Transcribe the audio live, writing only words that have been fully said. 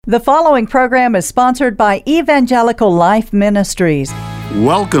The following program is sponsored by Evangelical Life Ministries.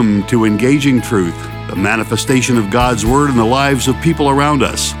 Welcome to Engaging Truth, the manifestation of God's Word in the lives of people around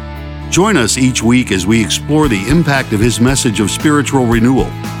us. Join us each week as we explore the impact of His message of spiritual renewal.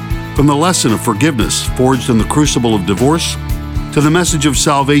 From the lesson of forgiveness forged in the crucible of divorce, to the message of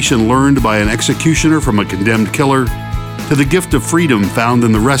salvation learned by an executioner from a condemned killer, to the gift of freedom found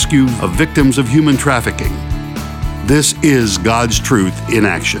in the rescue of victims of human trafficking. This is God's Truth in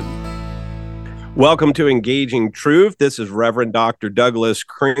action. Welcome to Engaging Truth. This is Reverend Dr. Douglas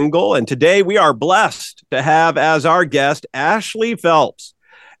Krengel, and today we are blessed to have as our guest Ashley Phelps.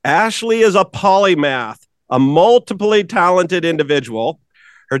 Ashley is a polymath, a multiply talented individual.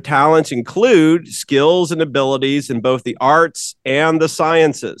 Her talents include skills and abilities in both the arts and the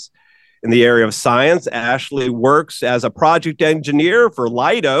sciences. In the area of science, Ashley works as a project engineer for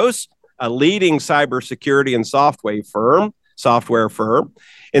Leidos, a leading cybersecurity and software firm.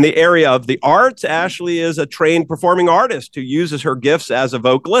 In the area of the arts, Ashley is a trained performing artist who uses her gifts as a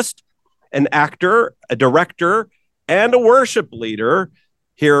vocalist, an actor, a director, and a worship leader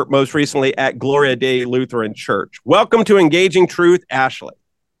here most recently at Gloria Dei Lutheran Church. Welcome to Engaging Truth, Ashley.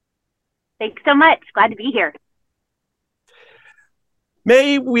 Thanks so much. Glad to be here.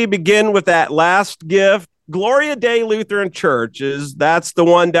 May we begin with that last gift? Gloria Dei Lutheran Church, that's the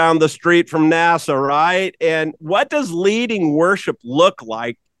one down the street from NASA, right? And what does leading worship look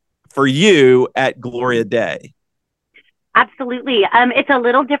like for you at Gloria Dei? Absolutely. It's a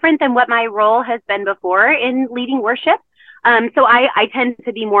little different than what my role has been before in leading worship. So I tend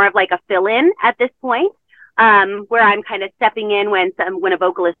to be more of like a fill-in at this point, where I'm kind of stepping in when a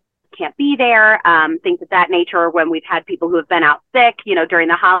vocalist can't be there, things of that nature, or when we've had people who have been out sick, during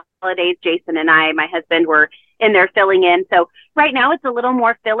the holidays. Jason and my husband, were in there filling in. So right now it's a little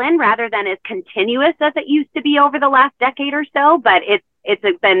more fill-in rather than as continuous as it used to be over the last decade or so, but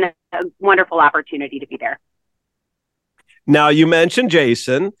it's been a wonderful opportunity to be there. Now, you mentioned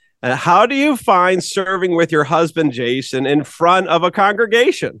Jason. How do you find serving with your husband, Jason, in front of a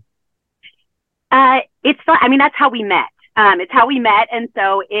congregation? It's fun. I mean, that's how we met. It's how we met. And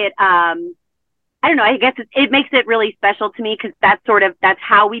so I don't know, I guess it makes it really special to me because that's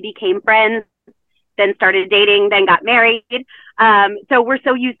how we became friends, then started dating, then got married. So we're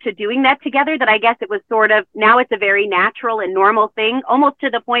so used to doing that together that I guess it was now it's a very natural and normal thing, almost to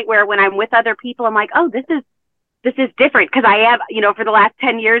the point where when I'm with other people, I'm like, oh, this is different because I have, for the last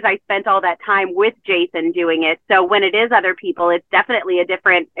 10 years, I spent all that time with Jason doing it. So when it is other people, it's definitely a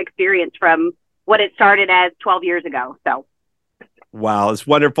different experience from what it started as 12 years ago. So. Wow, it's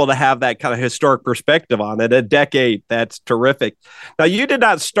wonderful to have that kind of historic perspective on it. A decade, that's terrific. Now, you did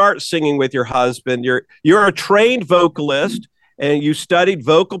not start singing with your husband. You're a trained vocalist, and you studied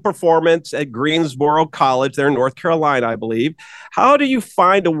vocal performance at Greensboro College there in North Carolina, I believe. How do you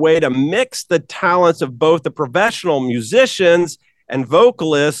find a way to mix the talents of both the professional musicians and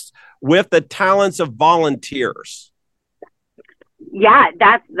vocalists with the talents of volunteers? Yeah,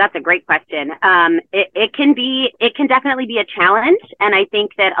 that's a great question. It can definitely be a challenge. And I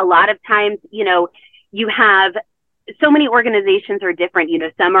think that a lot of times, you have so many organizations are different.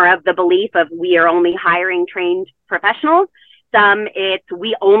 Some are of the belief of we are only hiring trained professionals. Some it's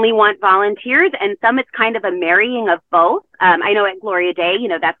we only want volunteers, and some it's kind of a marrying of both. I know at Gloria Dei,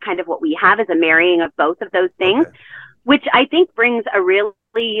 that's kind of what we have is a marrying of both of those things, okay, which I think brings a really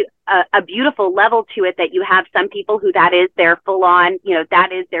a beautiful level to it, that you have some people who that is their full on,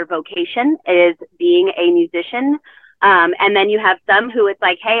 that is their vocation, is being a musician. And then you have some who it's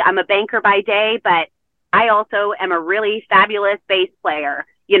like, hey, I'm a banker by day, but I also am a really fabulous bass player,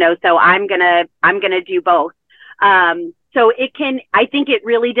 so I'm going to do both. So I think it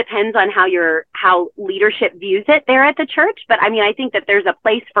really depends on how leadership views it there at the church. But I mean, I think that there's a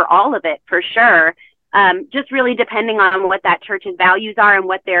place for all of it for sure. Just really depending on what that church's values are and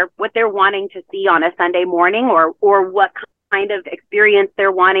what they're wanting to see on a Sunday morning, or what kind of experience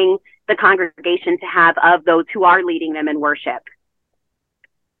they're wanting the congregation to have of those who are leading them in worship.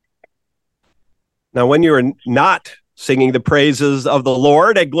 Now, when you're not singing the praises of the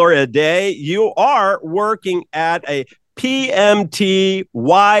Lord at Gloria Dei, you are working at a PMTYAS !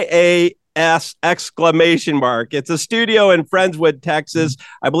 It's a studio in Friendswood, Texas.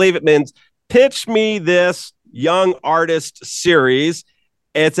 I believe it means Pitch Me This Young Artist Series.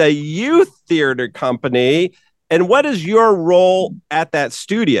 It's a youth theater company. And what is your role at that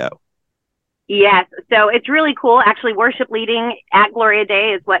studio? Yes, so it's really cool. Actually, worship leading at Gloria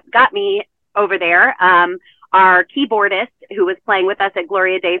Dei is what got me over there. Our keyboardist, who was playing with us at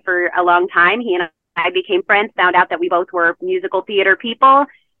Gloria Dei for a long time, he and I became friends, found out that we both were musical theater people.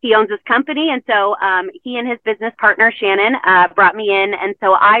 he owns this company. And so he and his business partner, Shannon, brought me in. And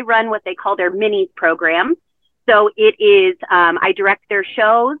so I run what they call their minis program. So it is, I direct their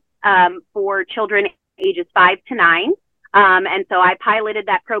shows for children ages 5 to 9. And so I piloted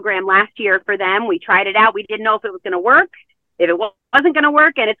that program last year for them. We tried it out. We didn't know if it was going to work, if it wasn't going to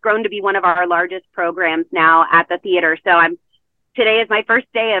work. And it's grown to be one of our largest programs now at the theater. So today is my first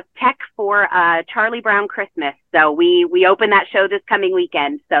day of tech for Charlie Brown Christmas. So we open that show this coming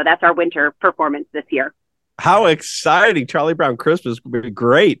weekend. So that's our winter performance this year. How exciting. Charlie Brown Christmas would be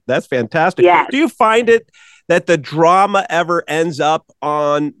great. That's fantastic. Yes. Do you find it that the drama ever ends up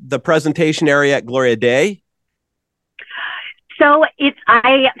on the presentation area at Gloria Day? So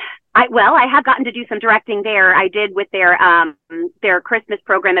I have gotten to do some directing there. I did with their Christmas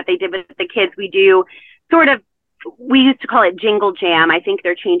program that they did with the kids. We do we used to call it Jingle Jam. I think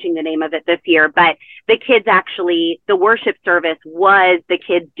they're changing the name of it this year, but the kids actually, the worship service was the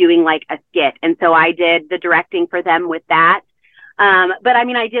kids doing like a skit. And so I did the directing for them with that. But I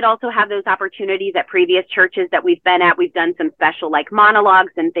mean, I did also have those opportunities at previous churches that we've been at. We've done some special like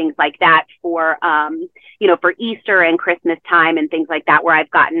monologues and things like that for, for Easter and Christmas time and things like that, where I've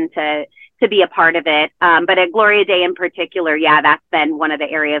gotten to be a part of it. But at Gloria Day in particular, yeah, that's been one of the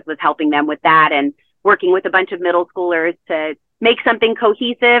areas, was helping them with that and working with a bunch of middle schoolers to make something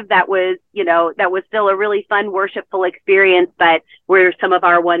cohesive that was still a really fun, worshipful experience, but where some of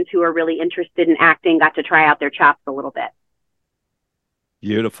our ones who are really interested in acting got to try out their chops a little bit.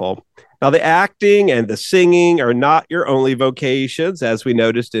 Beautiful. Now, the acting and the singing are not your only vocations. As we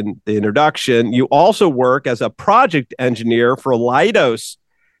noticed in the introduction, you also work as a project engineer for Leidos.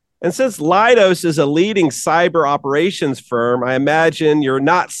 And since Leidos is a leading cyber operations firm, I imagine you're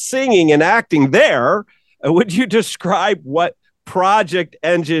not singing and acting there. Would you describe what a project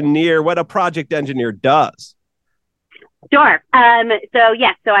engineer does? Sure. So I'm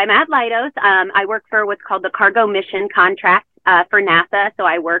at Leidos. I work for what's called the Cargo Mission Contract for NASA. So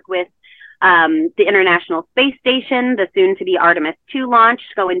I work with the International Space Station, the soon-to-be Artemis 2 launch,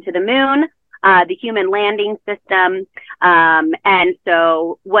 going to the moon, the human landing system. And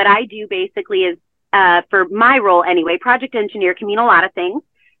so what I do basically is, for my role anyway, project engineer can mean a lot of things,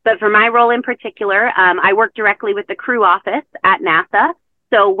 but for my role in particular, I work directly with the crew office at NASA.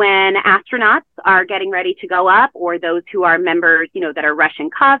 So when astronauts are getting ready to go up, or those who are members, that are Russian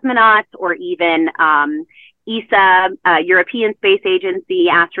cosmonauts, or even ESA, European Space Agency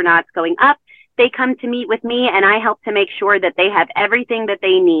astronauts going up, they come to meet with me, and I help to make sure that they have everything that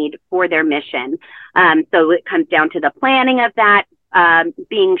they need for their mission. So it comes down to the planning of that,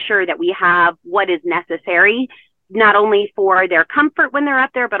 being sure that we have what is necessary, not only for their comfort when they're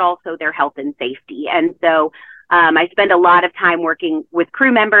up there, but also their health and safety. And so I spend a lot of time working with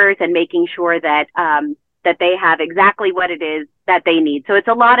crew members and making sure that that they have exactly what it is that they need. So it's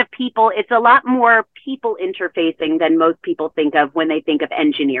a lot of people. It's a lot more people interfacing than most people think of when they think of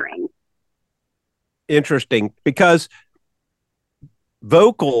engineering. Interesting, because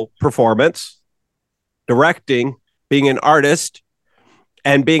vocal performance, directing, being an artist,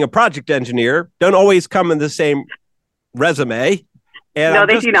 and being a project engineer don't always come in the same resume. And no, I'm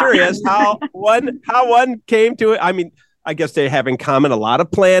just curious how one came to it. I mean, I guess they have in common a lot of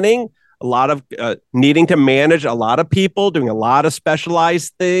planning, a lot of needing to manage a lot of people, doing a lot of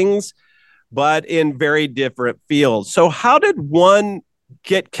specialized things, but in very different fields. So how did one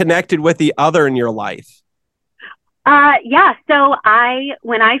get connected with the other in your life? So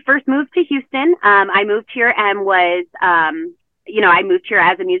when I first moved to Houston, I moved here and was, I moved here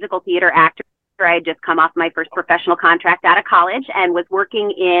as a musical theater actor. I had just come off my first professional contract out of college and was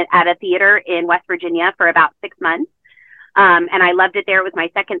working at a theater in West Virginia for about 6 months. And I loved it there. It was my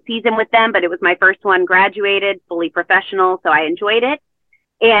second season with them, but it was my first one, graduated, fully professional. So I enjoyed it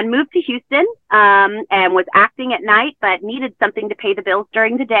and moved to Houston, and was acting at night, but needed something to pay the bills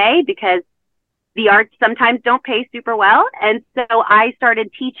during the day because the arts sometimes don't pay super well. And so I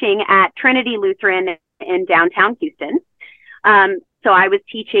started teaching at Trinity Lutheran in downtown Houston. So I was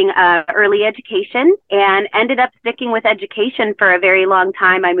teaching early education and ended up sticking with education for a very long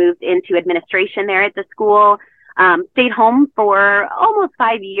time. I moved into administration there at the school, stayed home for almost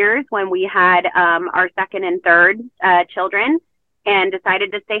 5 years when we had our second and third children, and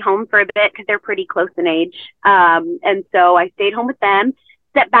decided to stay home for a bit because they're pretty close in age. And so I stayed home with them,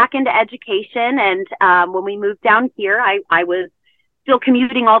 stepped back into education. And when we moved down here, I was still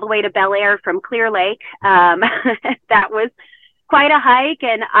commuting all the way to Bel Air from Clear Lake. That was quite a hike.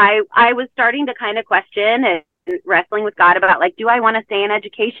 And I was starting to kind of question and wrestling with God about, like, do I want to stay in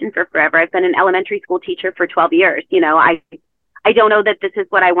education for forever? I've been an elementary school teacher for 12 years. I don't know that this is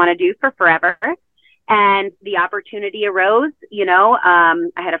what I want to do for forever. And the opportunity arose, I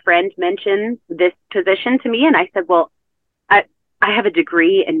had a friend mention this position to me, and I said, well, I have a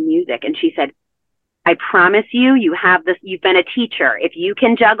degree in music. And she said, I promise you, you have this, you've been a teacher. If you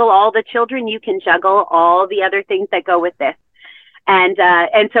can juggle all the children, you can juggle all the other things that go with this. And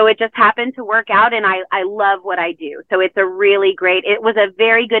so it just happened to work out, and I love what I do. So it's it was a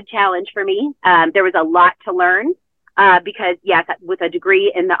very good challenge for me. There was a lot to learn, because yes, with a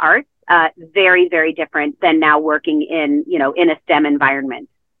degree in the arts, very, very different than now working in a STEM environment.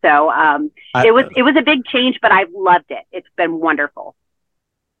 So it was a big change, but I've loved it. It's been wonderful.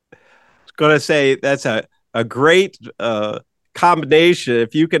 I was going to say that's a great combination.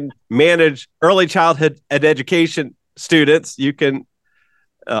 If you can manage early childhood and education students, you can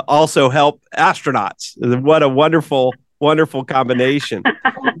also help astronauts. What a wonderful, wonderful combination.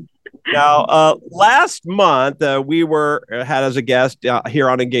 Now, last month, we had as a guest here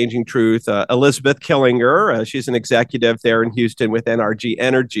on Engaging Truth, Elizabeth Killinger. She's an executive there in Houston with NRG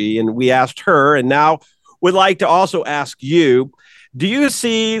Energy. And we asked her, and now would like to also ask you, do you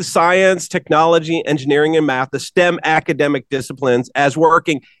see science, technology, engineering, and math, the STEM academic disciplines, as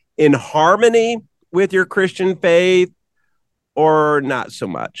working in harmony with your Christian faith, or not so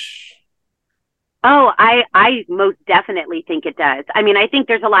much? Oh, I most definitely think it does. I mean, I think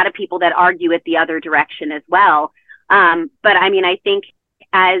there's a lot of people that argue it the other direction as well. But I mean, I think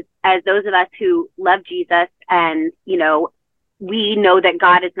as those of us who love Jesus, and, we know that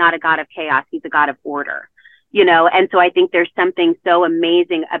God is not a God of chaos. He's a God of order, and so I think there's something so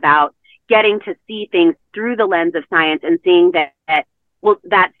amazing about getting to see things through the lens of science and seeing that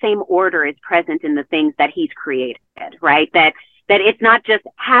that same order is present in the things that he's created, right? That it's not just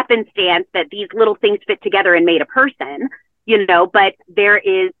happenstance that these little things fit together and made a person, but there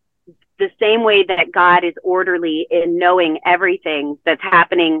is the same way that God is orderly in knowing everything that's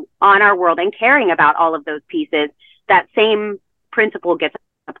happening on our world and caring about all of those pieces. That same principle gets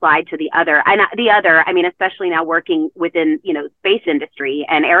applied to the other. And I mean, especially now working within, space industry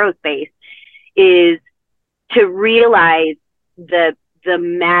and aerospace, is to realize the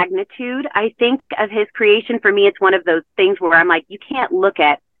magnitude, I think, of his creation. For me, it's one of those things where I'm like, you can't look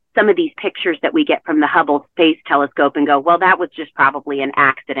at some of these pictures that we get from the Hubble Space Telescope and go, well, that was just probably an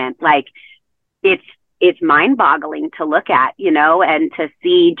accident. Like, it's mind-boggling to look at, and to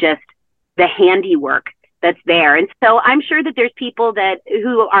see just the handiwork that's there. And so I'm sure that there's people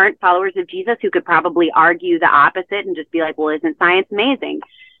who aren't followers of Jesus who could probably argue the opposite and just be like, well, isn't science amazing?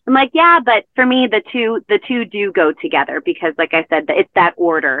 I'm like, yeah, but for me, the two do go together, because like I said, it's that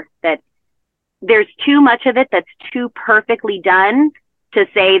order, that there's too much of it that's too perfectly done to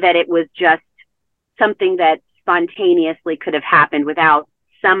say that it was just something that spontaneously could have happened without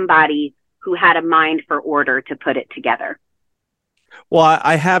somebody who had a mind for order to put it together. Well,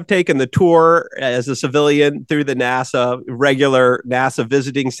 I have taken the tour as a civilian through the regular NASA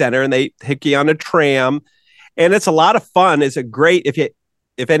visiting center, and they take you on a tram, and it's a lot of fun. It's a great,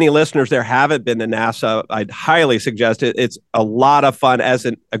 if any listeners there haven't been to NASA, I'd highly suggest it. It's a lot of fun as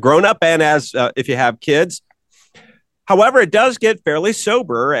a grown-up and as if you have kids. However, it does get fairly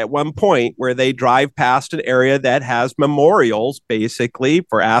sober at one point where they drive past an area that has memorials, basically,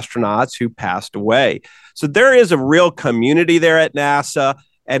 for astronauts who passed away. So there is a real community there at NASA,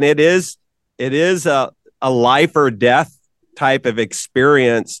 and it is a life or death type of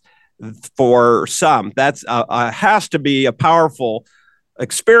experience for some. That's has to be a powerful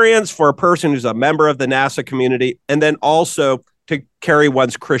experience for a person who's a member of the NASA community, and then also to carry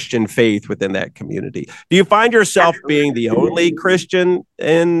one's Christian faith within that community. Do you find yourself being the only Christian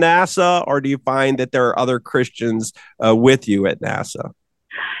in NASA, or do you find that there are other Christians with you at NASA?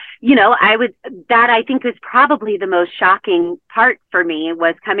 I think was probably the most shocking part for me,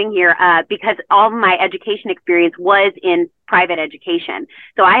 was coming here because all my education experience was in private education.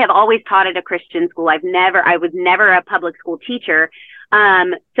 So I have always taught at a Christian school. I was never a public school teacher.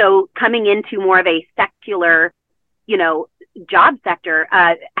 So coming into more of a secular, job sector,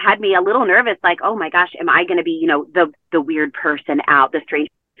 had me a little nervous, like, oh my gosh, am I going to be, the weird person out, the strange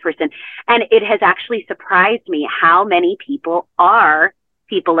person? And it has actually surprised me how many people are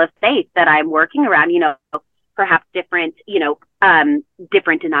people of faith that I'm working around, perhaps different,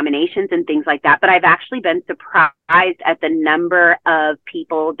 different denominations and things like that. But I've actually been surprised at the number of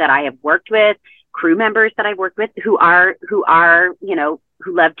people that I have worked with, crew members that I've worked with who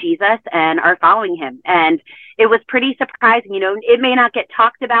love Jesus and are following him. And it was pretty surprising. It may not get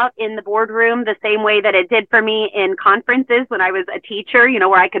talked about in the boardroom the same way that it did for me in conferences when I was a teacher,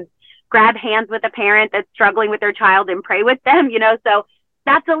 where I could grab hands with a parent that's struggling with their child and pray with them, so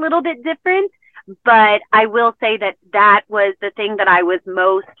that's a little bit different. But I will say that was the thing that I was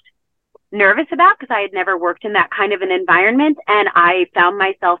most nervous about because I had never worked in that kind of an environment. And I found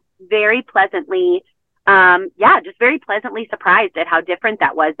myself very pleasantly, just very pleasantly surprised at how different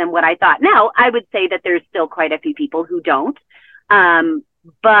that was than what I thought. Now, I would say that there's still quite a few people who don't,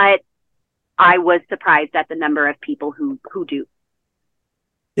 but I was surprised at the number of people who do.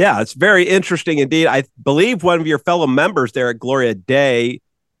 Yeah, it's very interesting indeed. I believe one of your fellow members there at Gloria Day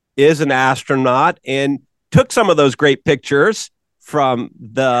is an astronaut and took some of those great pictures from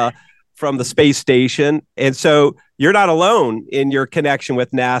the space station. And so you're not alone in your connection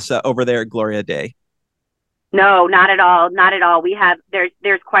with NASA over there at Gloria Day. No, not at all. Not at all.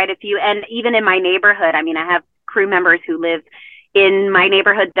 There's quite a few. And even in my neighborhood, I mean, I have crew members who live in my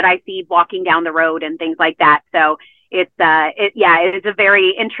neighborhood that I see walking down the road and things like that. So it is a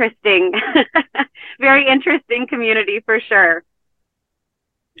very interesting, very interesting community for sure.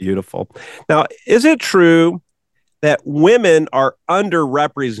 Beautiful. Now, is it true that women are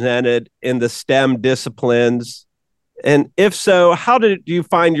underrepresented in the STEM disciplines? And if so, how did you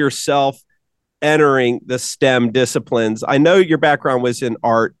find yourself entering the STEM disciplines? I know your background was in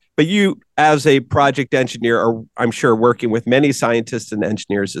art, but you, as a project engineer, are, I'm sure, working with many scientists and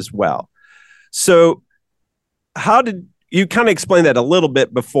engineers as well. So how did you kind of explain that a little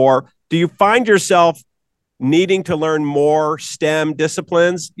bit before? Do you find yourself needing to learn more STEM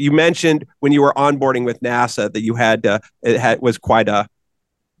disciplines? You mentioned when you were onboarding with NASA that you was quite a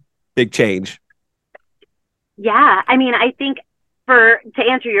big change. Yeah, I mean, I think to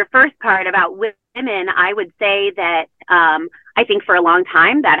answer your first part about women, I would say that I think for a long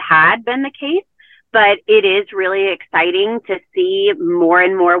time that had been the case, but it is really exciting to see more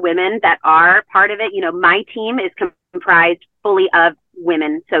and more women that are part of it. You know, my team is comprised fully of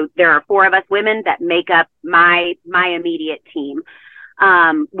women. So there are 4 of us women that make up my immediate team,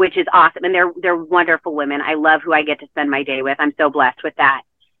 which is awesome. And they're wonderful women. I love who I get to spend my day with. I'm so blessed with that.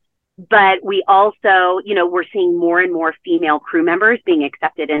 But we also, you know, we're seeing more and more female crew members being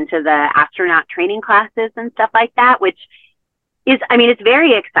accepted into the astronaut training classes and stuff like that, which is, I mean, it's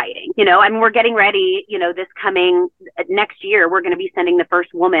very exciting. You know, I mean, we're getting ready, you know, this coming next year, we're going to be sending the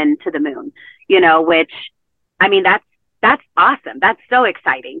first woman to the moon, you know, which, I mean, that's awesome. That's so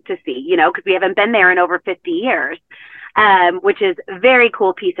exciting to see, you know, because we haven't been there in over 50 years, which is a very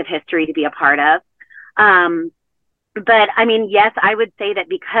cool piece of history to be a part of. But I mean, yes, I would say that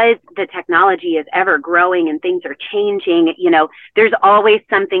because the technology is ever growing and things are changing, you know, there's always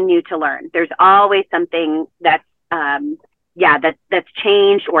something new to learn. There's always something that's, that's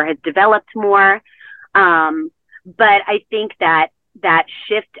changed or has developed more. But I think that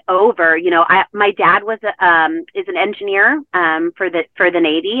shift over, you know, my dad is an engineer, for the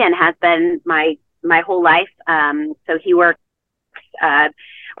Navy and has been my whole life. So he works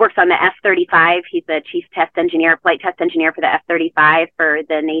on the F-35. He's the chief test engineer, flight test engineer for the F-35 for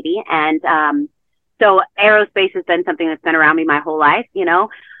the Navy. And so aerospace has been something that's been around me my whole life, you know.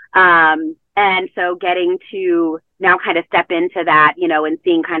 And so getting to now kind of step into that, you know, and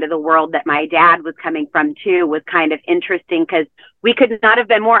seeing kind of the world that my dad was coming from too was kind of interesting because we could not have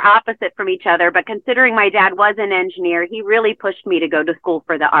been more opposite from each other. But considering my dad was an engineer, he really pushed me to go to school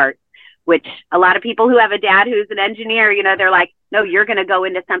for the arts, which a lot of people who have a dad who's an engineer, you know, they're like, no, you're going to go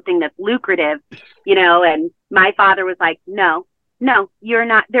into something that's lucrative, you know. And my father was like, no, you're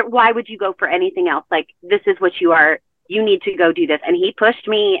not there. Why would you go for anything else? Like, this is what you are. You need to go do this. And he pushed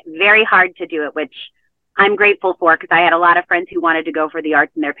me very hard to do it, which I'm grateful for because I had a lot of friends who wanted to go for the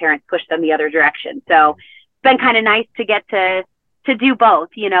arts and their parents pushed them the other direction. So it's been kind of nice to get to do both,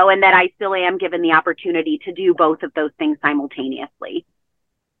 you know, and that I still am given the opportunity to do both of those things simultaneously.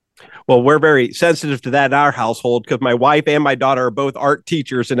 Well, we're very sensitive to that in our household because my wife and my daughter are both art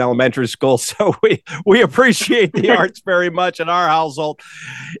teachers in elementary school. So we appreciate the arts very much in our household.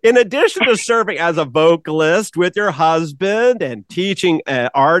 In addition to serving as a vocalist with your husband and teaching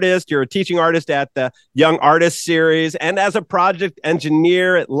artist, you're a teaching artist at the Young Artist Series and as a project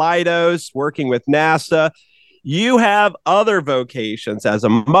engineer at Leidos, working with NASA. You have other vocations as a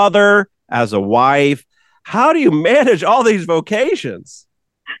mother, as a wife. How do you manage all these vocations?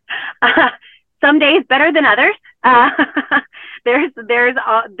 Some days better than others. There's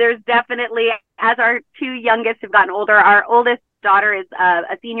definitely, as our 2 youngest have gotten older, our oldest daughter is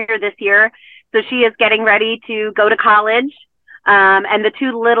a senior this year, so she is getting ready to go to college. And the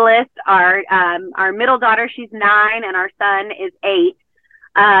 2 littlest are our middle daughter, she's 9, and our son is 8.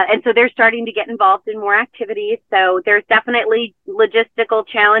 And so they're starting to get involved in more activities. So there's definitely logistical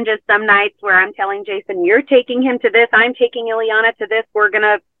challenges some nights where I'm telling Jason, you're taking him to this, I'm taking Ileana to this. We're going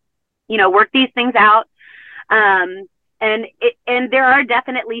to, you know, work these things out. And And there are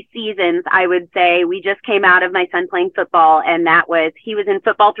definitely seasons, I would say. We just came out of my son playing football, and he was in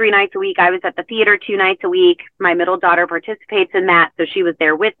football 3 nights a week. I was at the theater 2 nights a week. My middle daughter participates in that, so she was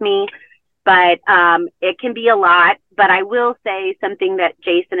there with me. But it can be a lot. But I will say something that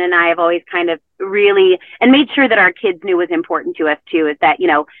Jason and I have always kind of really, and made sure that our kids knew was important to us too, is that,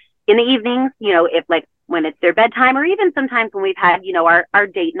 in the evenings, if like when it's their bedtime, or even sometimes when we've had, our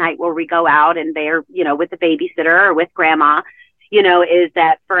date night where we go out and they're, with the babysitter or with grandma, is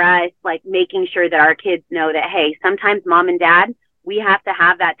that for us, like making sure that our kids know that, hey, sometimes mom and dad, we have to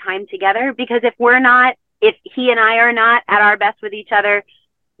have that time together, because if he and I are not at our best with each other,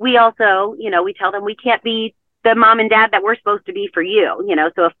 we also, we tell them we can't be the mom and dad that we're supposed to be for you,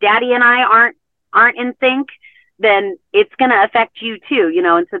 so if daddy and I aren't in sync, then it's going to affect you too,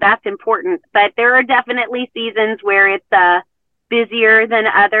 and so that's important. But there are definitely seasons where it's busier than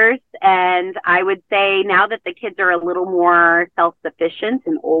others. And I would say now that the kids are a little more self-sufficient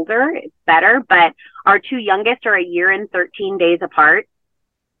and older, it's better. But our 2 youngest are 1 year and 13 days apart.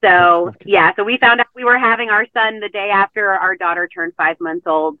 So, so we found out we were having our son the day after our daughter turned 5 months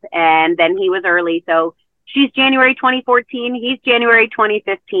old. And then he was early. So she's January 2014. He's January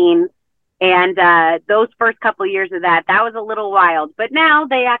 2015. And those first couple of years of that was a little wild. But now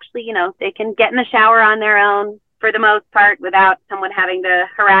they actually, they can get in the shower on their own for the most part without someone having to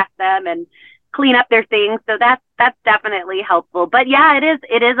harass them and clean up their things. So that's definitely helpful. But yeah,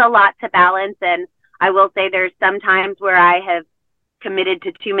 it is a lot to balance. And I will say there's some times where I have committed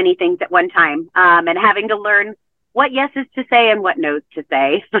to too many things at one time, and having to learn what yeses to say and what nos to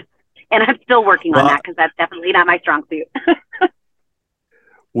say. And I'm still working on that, because that's definitely not my strong suit.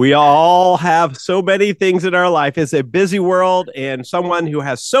 We all have so many things in our life. It's a busy world, and someone who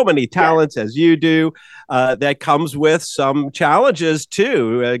has so many talents as you do, that comes with some challenges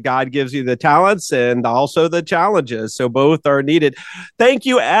too. God gives you the talents and also the challenges. So both are needed. Thank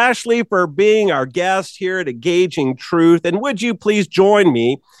you, Ashley, for being our guest here at Engaging Truth. And would you please join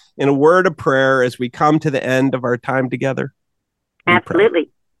me in a word of prayer as we come to the end of our time together? Absolutely.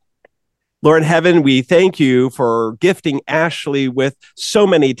 Lord in heaven, we thank you for gifting Ashley with so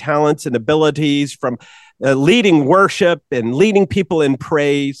many talents and abilities, from leading worship and leading people in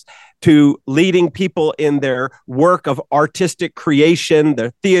praise to leading people in their work of artistic creation,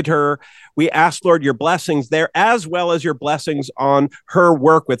 their theater. We ask, Lord, your blessings there, as well as your blessings on her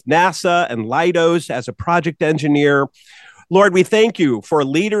work with NASA and Leidos as a project engineer. Lord, we thank you for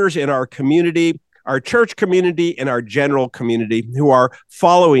leaders in our community, our church community, and our general community who are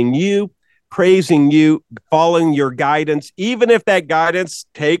following you, praising you, following your guidance, even if that guidance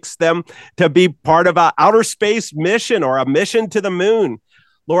takes them to be part of an outer space mission or a mission to the moon.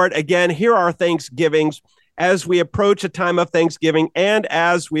 Lord, again, hear our thanksgivings as we approach a time of Thanksgiving and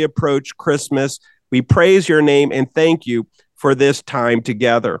as we approach Christmas. We praise your name and thank you for this time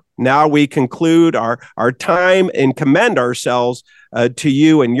together. Now we conclude our time and commend ourselves to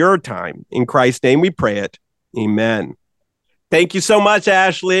you and your time. In Christ's name we pray it. Amen. Thank you so much,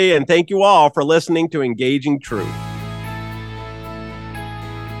 Ashley, and thank you all for listening to Engaging Truth.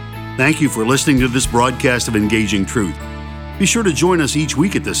 Thank you for listening to this broadcast of Engaging Truth. Be sure to join us each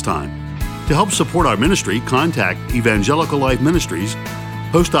week at this time. To help support our ministry, contact Evangelical Life Ministries,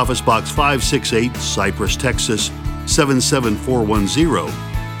 Post Office Box 568, Cypress, Texas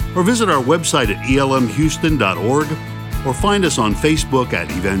 77410, or visit our website at elmhouston.org, or find us on Facebook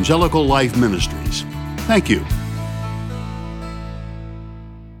at Evangelical Life Ministries. Thank you.